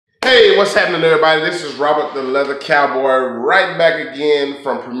Hey, what's happening, everybody? This is Robert the Leather Cowboy, right back again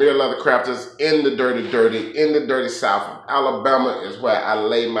from Premier Leather Crafters in the dirty South of Alabama is where I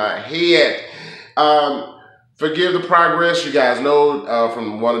lay my head. Forgive the progress. You guys know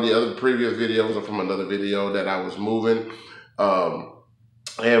from one of the other previous videos or from another video that I was moving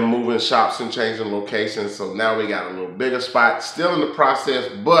and moving shops and changing locations. So now we got a little bigger spot, still in the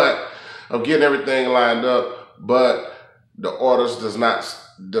process, but of getting everything lined up. But the orders does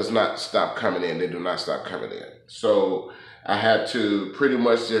not stop coming in. They do not stop coming in. So I had to pretty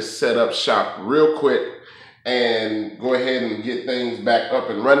much just set up shop real quick and go ahead and get things back up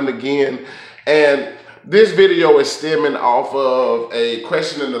and running again. And this video is stemming off of a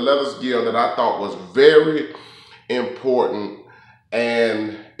question in the Leathers Guild that I thought was very important.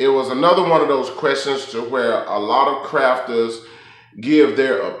 And it was another one of those questions to where a lot of crafters give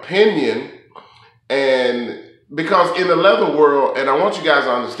their opinion. And because in the leather world, and I want you guys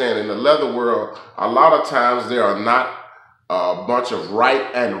to understand, in the leather world, a lot of times there are not a bunch of right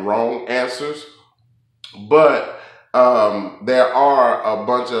and wrong answers, but there are a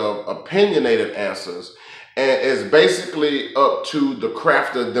bunch of opinionated answers. And it's basically up to the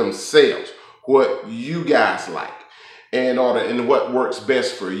crafter themselves, what you guys like, and what works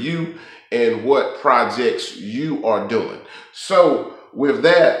best for you and what projects you are doing. So with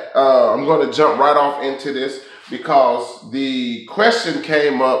that, I'm going to jump right off into this, because the question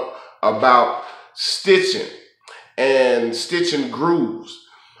came up about stitching and stitching grooves.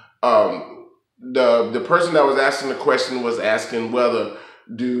 The person that was asking the question was asking whether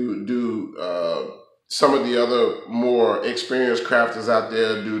do some of the other more experienced crafters out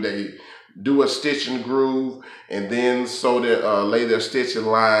there, do they do a stitching groove and then lay their stitching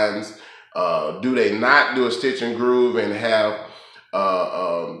lines? Do they not do a stitching groove and have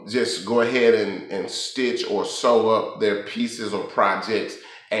just go ahead and stitch or sew up their pieces or projects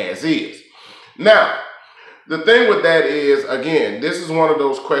as is? Now, the thing with that is, again, this is one of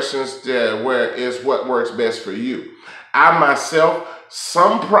those questions where it's what works best for you. I myself,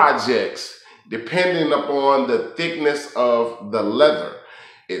 some projects, depending upon the thickness of the leather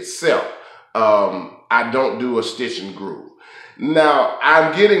itself, I don't do a stitching groove. Now,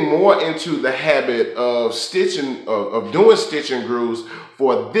 I'm getting more into the habit of stitching, of doing stitching grooves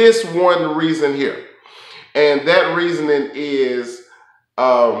for this one reason here. And that reasoning is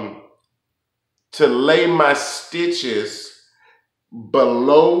to lay my stitches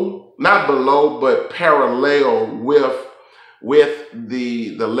below, not below, but parallel with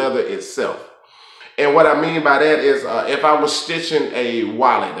the leather itself. And what I mean by that is if I was stitching a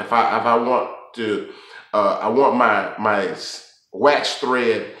wallet, if I want to, I want my wax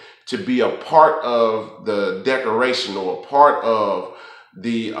thread to be a part of the decoration or a part of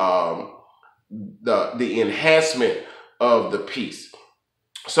the enhancement of the piece.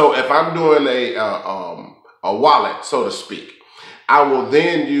 So if I'm doing a wallet, so to speak, I will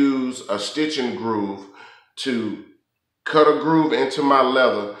then use a stitching groove to cut a groove into my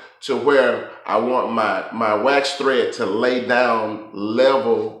leather to where I want my wax thread to lay down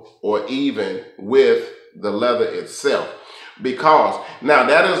level or even with the leather itself. Because now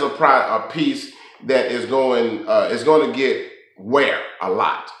that is a piece that is going to get wear a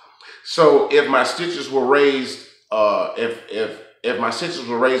lot. So if my stitches were raised, if my stitches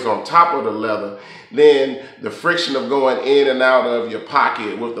were raised on top of the leather, then the friction of going in and out of your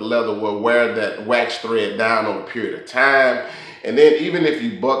pocket with the leather will wear that wax thread down over a period of time. And then even if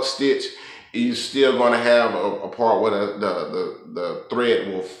you buck stitch, you're still going to have a part where the thread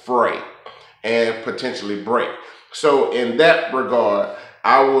will fray and potentially break. So in that regard,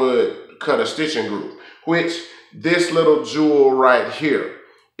 I would cut a stitching groove, which this little jewel right here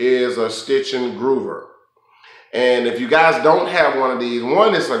is a stitching groover. And if you guys don't have one of these,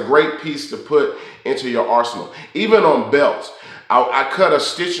 one is a great piece to put into your arsenal. Even on belts, I cut a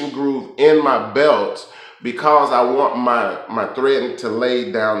stitching groove in my belts because I want my thread to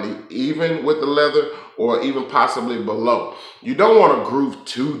lay down even with the leather or even possibly below. You don't want to groove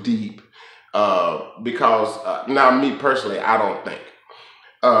too deep because now me personally, I don't think.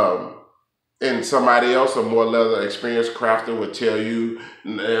 And somebody else, a more leather experienced crafter, would tell you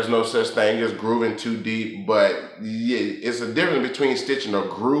there's no such thing as grooving too deep. But yeah, it's a difference between stitching a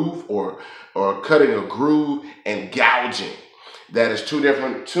groove or cutting a groove and gouging. That is two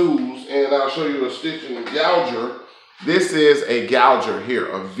different tools. And I'll show you a stitching gouger. This is a gouger here,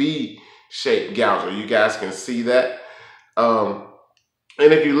 a V-shaped gouger. You guys can see that.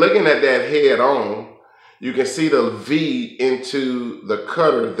 And if you're looking at that head on, you can see the V into the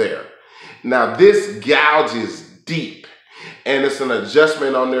cutter there. Now this gouges deep, and it's an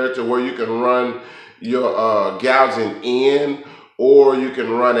adjustment on there to where you can run your gouging in or you can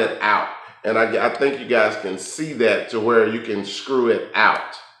run it out. And I think you guys can see that to where you can screw it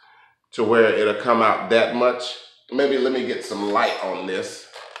out to where it'll come out that much. Maybe let me get some light on this.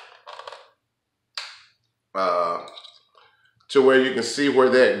 To where you can see where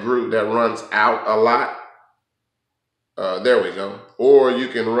that groove that runs out a lot. There we go. Or you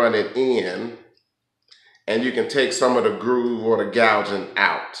can run it in and you can take some of the groove or the gouging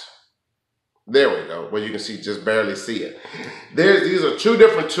out. There we go, where you can see, just barely see it. These are two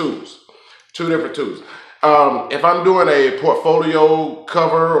different tools. If I'm doing a portfolio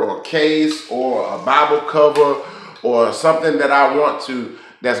cover or case or a Bible cover or something that I want to,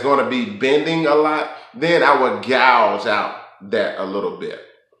 that's going to be bending a lot, then I would gouge out that a little bit.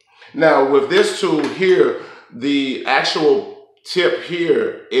 Now with this tool here, the actual tip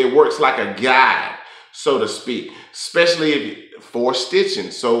here, it works like a guide, so to speak, especially for stitching.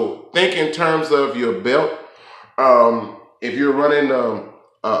 So think in terms of your belt. If you're running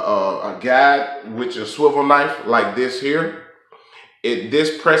a guide with your swivel knife like this here,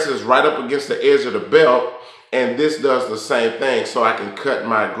 this presses right up against the edge of the belt, and this does the same thing, so I can cut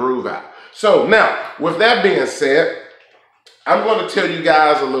my groove out. So now, with that being said, I'm going to tell you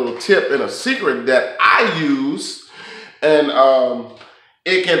guys a little tip and a secret that I use, and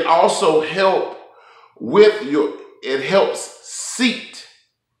it can also help with it helps seat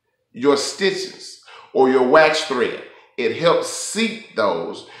your stitches or your wax thread. It helps seat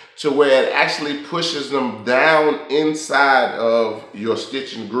those to where it actually pushes them down inside of your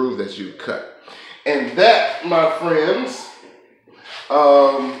stitching groove that you cut. And that, my friends,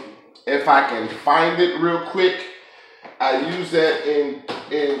 if I can find it real quick, I use that in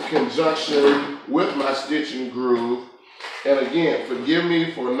conjunction with my stitching groove. And again, forgive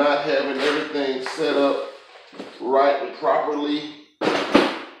me for not having everything set up right and properly,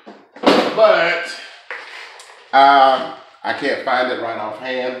 but I can't find it right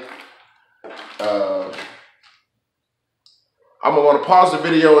offhand. I'm gonna want to pause the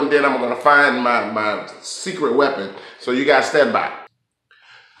video and then I'm gonna find my secret weapon. So you guys stand by.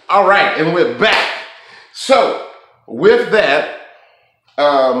 All right, and we're back. So with that,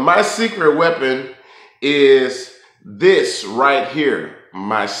 my secret weapon is this right here,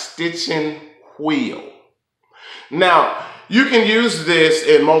 my stitching wheel. Now, you can use this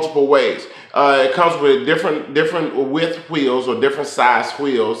in multiple ways. It comes with different width wheels or different size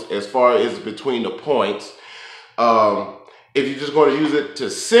wheels as far as between the points. If you're just going to use it to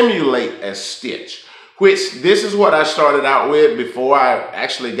simulate a stitch, which this is what I started out with before I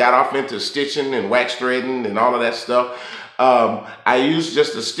actually got off into stitching and wax threading and all of that stuff. I used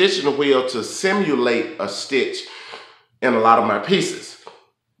just a stitching wheel to simulate a stitch in a lot of my pieces.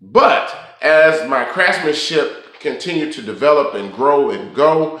 But as my craftsmanship continued to develop and grow and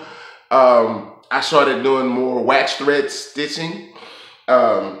go, I started doing more wax thread stitching,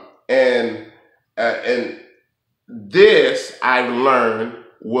 and this I've learned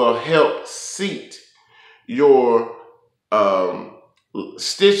will help seat your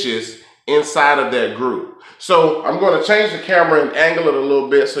stitches inside of that groove. So I'm going to change the camera and angle it a little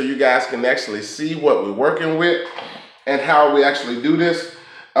bit so you guys can actually see what we're working with and how we actually do this,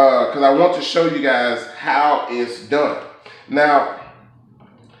 because I want to show you guys how it's done. Now,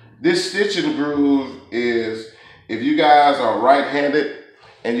 this stitching groove is, if you guys are right-handed,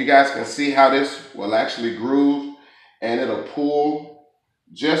 and you guys can see how this will actually groove, and it'll pull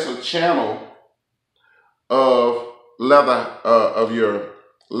just a channel of leather, of your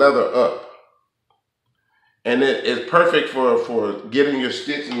leather up. And it is perfect for getting your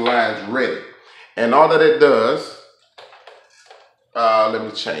stitching lines ready. And all that it does, let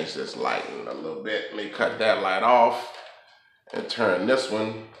me change this lighting a little bit. Let me cut that light off and turn this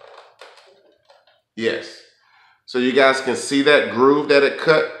one. Yes. So you guys can see that groove that it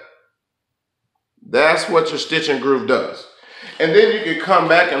cut. That's what your stitching groove does. And then you can come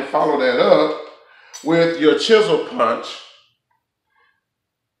back and follow that up with your chisel punch.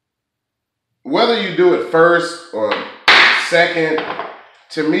 Whether you do it first or second,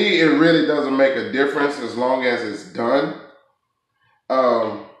 to me, it really doesn't make a difference as long as it's done.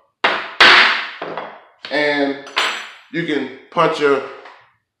 And you can punch your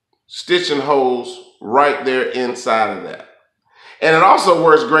stitching holes right there inside of that. And it also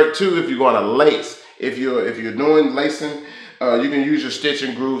works great too if you're going to lace. If you're doing lacing, you can use your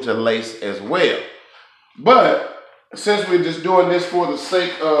stitching groove to lace as well. But since we're just doing this for the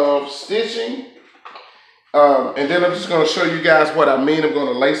sake of stitching, and then I'm just going to show you guys what I mean. I'm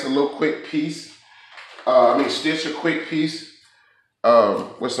going to lace a little quick piece. Stitch a quick piece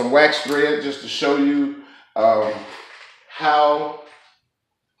with some wax thread just to show you how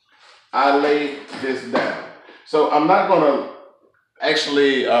I lay this down. So I'm not going to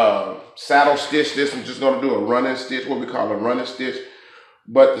actually saddle stitch this. I'm just going to do a running stitch, what we call a running stitch,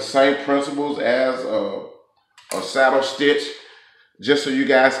 but the same principles as a saddle stitch, just so you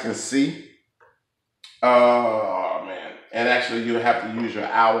guys can see. Oh man, and actually you have to use your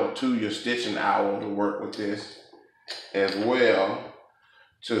owl too, your stitching owl, to work with this as well,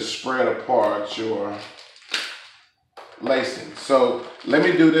 to spread apart your lacing. So let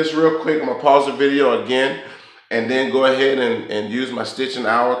me do this real quick. I'm gonna pause the video again and then go ahead and use my stitching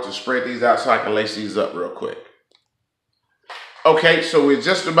owl to spread these out so I can lace these up real quick. Okay, so we're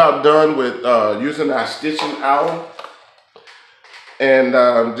just about done with using our stitching owl, and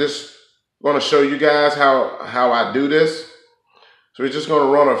I'm just going to show you guys how I do this. So we're just going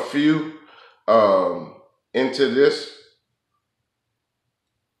to run a few into this,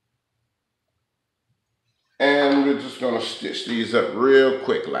 and we're just going to stitch these up real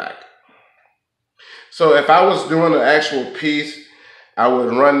quick like. So if I was doing an actual piece, I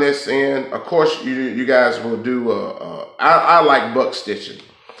would run this in. Of course, you guys will do I like buck stitching.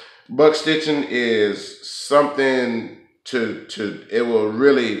 Buck stitching is something it will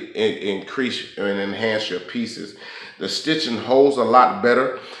really increase and enhance your pieces. The stitching holds a lot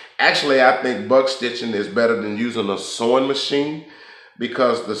better. Actually, I think buck stitching is better than using a sewing machine,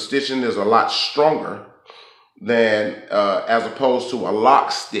 because the stitching is a lot stronger than as opposed to a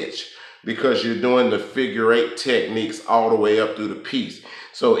lock stitch, because you're doing the figure 8 techniques all the way up through the piece.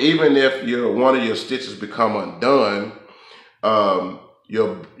 So even if one of your stitches become undone,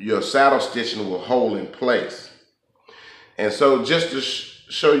 your saddle stitching will hold in place. And so just to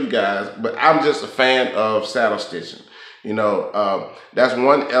show you guys, but I'm just a fan of saddle stitching. You know, that's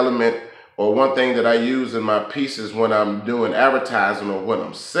one element or one thing that I use in my pieces when I'm doing advertising or when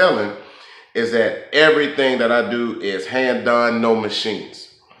I'm selling, is that everything that I do is hand done, no machines.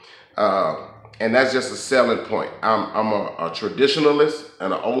 And that's just a selling point. I'm a traditionalist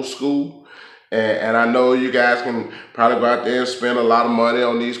and an old school. And I know you guys can probably go out there and spend a lot of money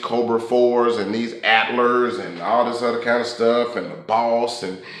on these Cobra 4s and these Attlers and all this other kind of stuff, and the Boss.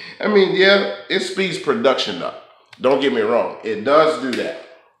 And I mean, yeah, it speeds production up. Don't get me wrong. It does do that.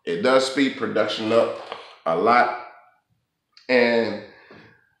 It does speed production up a lot. And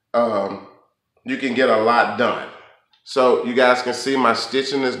you can get a lot done. So you guys can see my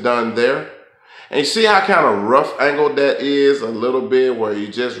stitching is done there. And you see how kind of rough angled that is a little bit, where you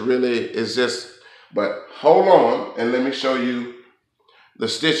just really, it's just, but hold on and let me show you the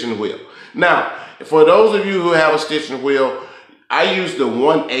stitching wheel. Now, for those of you who have a stitching wheel, I use the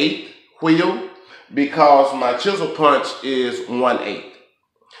 1/8 wheel because my chisel punch is 1/8.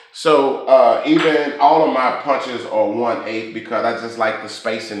 So even all of my punches are 1/8 because I just like the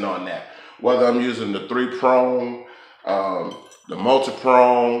spacing on that. Whether I'm using the 3-prong, the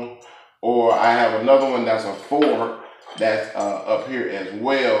multi-prong, or I have another one that's a 4 that's up here as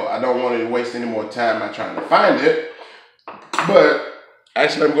well. I don't want to waste any more time by trying to find it. But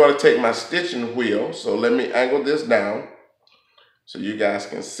actually, I'm going to take my stitching wheel. So let me angle this down so you guys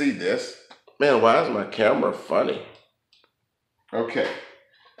can see this. Man, why is my camera funny? Okay.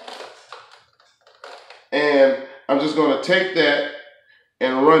 And I'm just going to take that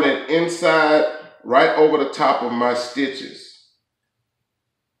and run it inside, right over the top of my stitches.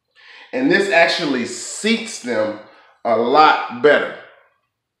 And this actually seats them a lot better.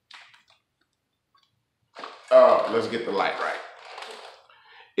 Let's get the light right.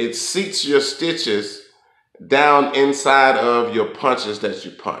 It seats your stitches down inside of your punches that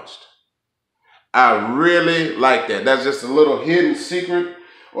you punched. I really like that. That's just a little hidden secret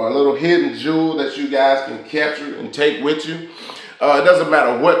or a little hidden jewel that you guys can capture and take with you. It doesn't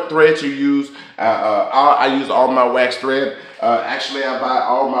matter what thread you use. I use all my wax thread. Actually, I buy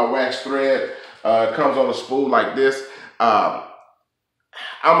all my wax thread. It comes on a spool like this. I'm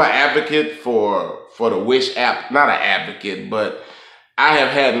an advocate for the Wish app. Not an advocate, but I have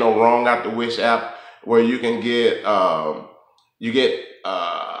had no wrong out the Wish app, where you can get, I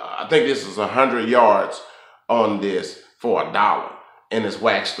think this is 100 yards on this for $1, and it's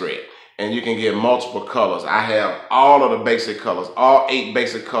wax thread. And you can get multiple colors. I have all of the basic colors, all 8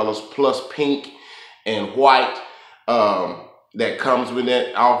 basic colors, plus pink and white that comes with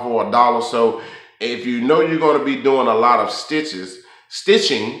it, all for $1. So if you know you're going to be doing a lot of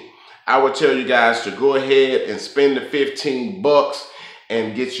stitching, I would tell you guys to go ahead and spend the $15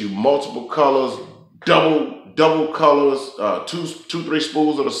 and get you multiple colors, double colors, 2-3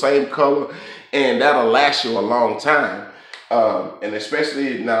 spools of the same color, and that'll last you a long time. And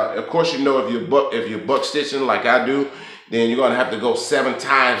especially now, of course, you know, if you're buck stitching like I do, then you're gonna have to go 7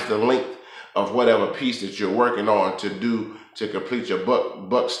 times the length of whatever piece that you're working on to complete your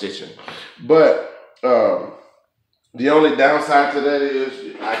buck stitching. But The only downside to that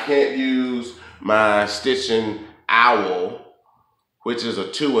is I can't use my stitching owl, which is a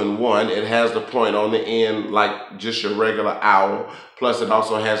 2-in-1. It has the point on the end like just your regular owl. Plus it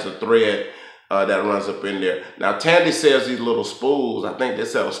also has the thread that runs up in there. Now Tandy sells these little spools. I think they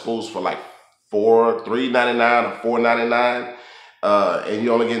sell the spools for like $3.99 or $4.99. And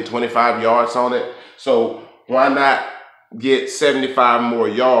you're only getting 25 yards on it. So why not get 75 more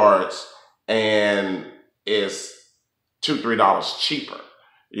yards and it's $2-3 cheaper?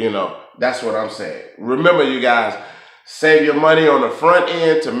 You know, that's what I'm saying. Remember, you guys, save your money on the front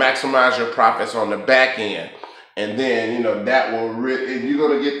end to maximize your profits on the back end. And then, you know, that will really, you're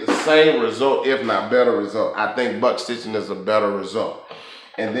going to get the same result, if not better result. I think buck stitching is a better result.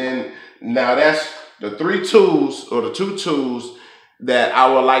 And then, now that's the 3 tools or the 2 tools that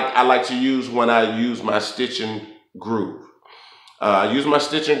I like to use when I use my stitching groove. I use my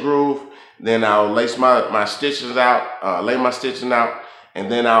stitching groove, then I'll lace my stitches out, lay my stitching out, and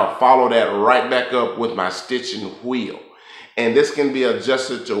then I'll follow that right back up with my stitching wheel. And this can be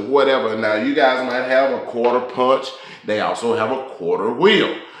adjusted to whatever. Now you guys might have a quarter punch. They also have a quarter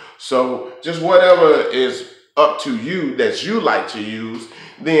wheel. So just whatever is up to you that you like to use,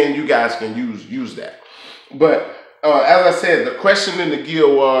 then you guys can use that. But as I said, the question in the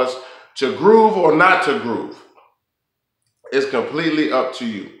guild was to groove or not to groove. It's completely up to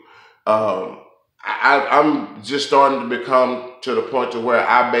you. I'm just starting to become to the point to where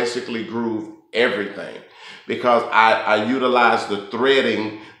I basically groove everything, because I utilize the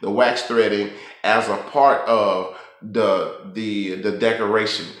threading, the wax threading, as a part of the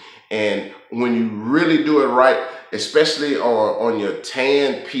decoration. And when you really do it right, especially on your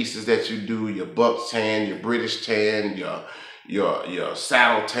tan pieces that you do, your buck tan, your British tan, your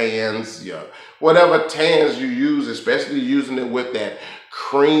saddle tans, your whatever tans you use, especially using it with that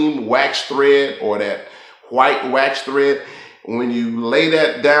cream wax thread or that white wax thread, when you lay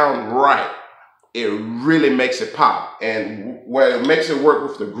that down right, it really makes it pop. And where it makes it work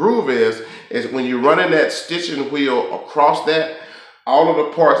with the groove is when you're running that stitching wheel across that, all of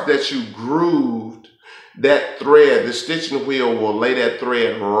the parts that you grooved, that thread, the stitching wheel will lay that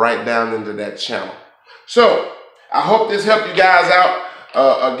thread right down into that channel. So I hope this helped you guys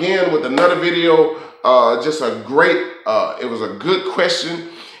out again with another video. Just a great, it was a good question,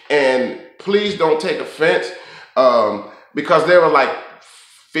 and please don't take offense because there were like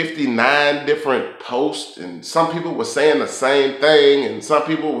 59 different posts, and some people were saying the same thing, and some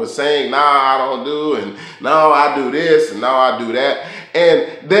people were saying, nah, I don't do, and no, I do this, and no, I do that.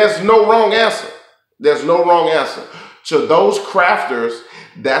 And there's no wrong answer. There's no wrong answer. To those crafters,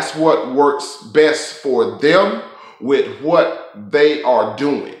 that's what works best for them with what they are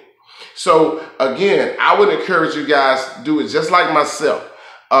doing. So again, I would encourage you guys to do it just like myself.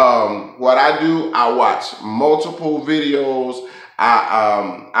 What I do, I watch multiple videos.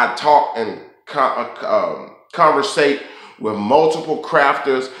 I talk and conversate with multiple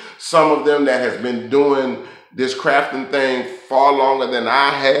crafters. Some of them that has been doing this crafting thing far longer than I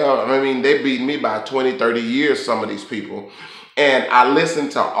have. I mean, they beat me by 20, 30 years, some of these people. And I listen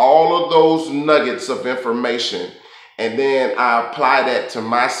to all of those nuggets of information, and then I apply that to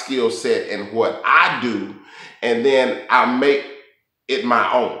my skill set and what I do, and then I make it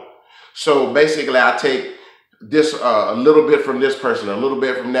my own. So basically, I take this a little bit from this person, a little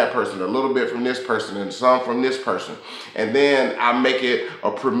bit from that person, a little bit from this person, and some from this person, and then I make it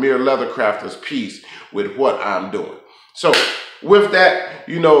a Premier Leather Crafters piece with what I'm doing. So with that,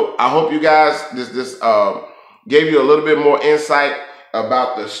 you know, I hope you guys this gave you a little bit more insight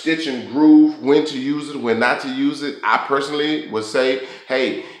about the stitch and groove, when to use it, when not to use it. I personally would say,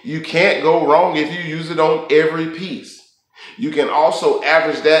 hey, you can't go wrong if you use it on every piece. You can also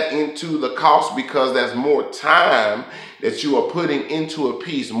average that into the cost, because that's more time that you are putting into a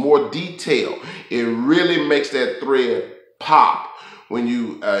piece, more detail. It really makes that thread pop when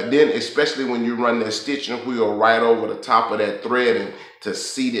you, then especially when you run that stitching wheel right over the top of that thread and to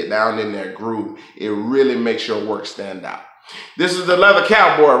seat it down in that groove. It really makes your work stand out. This is the Leather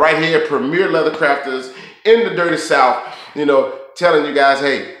Cowboy right here, Premier Leather Crafters in the Dirty South, you know, telling you guys,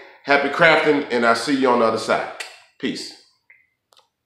 hey, happy crafting, and I'll see you on the other side. Peace.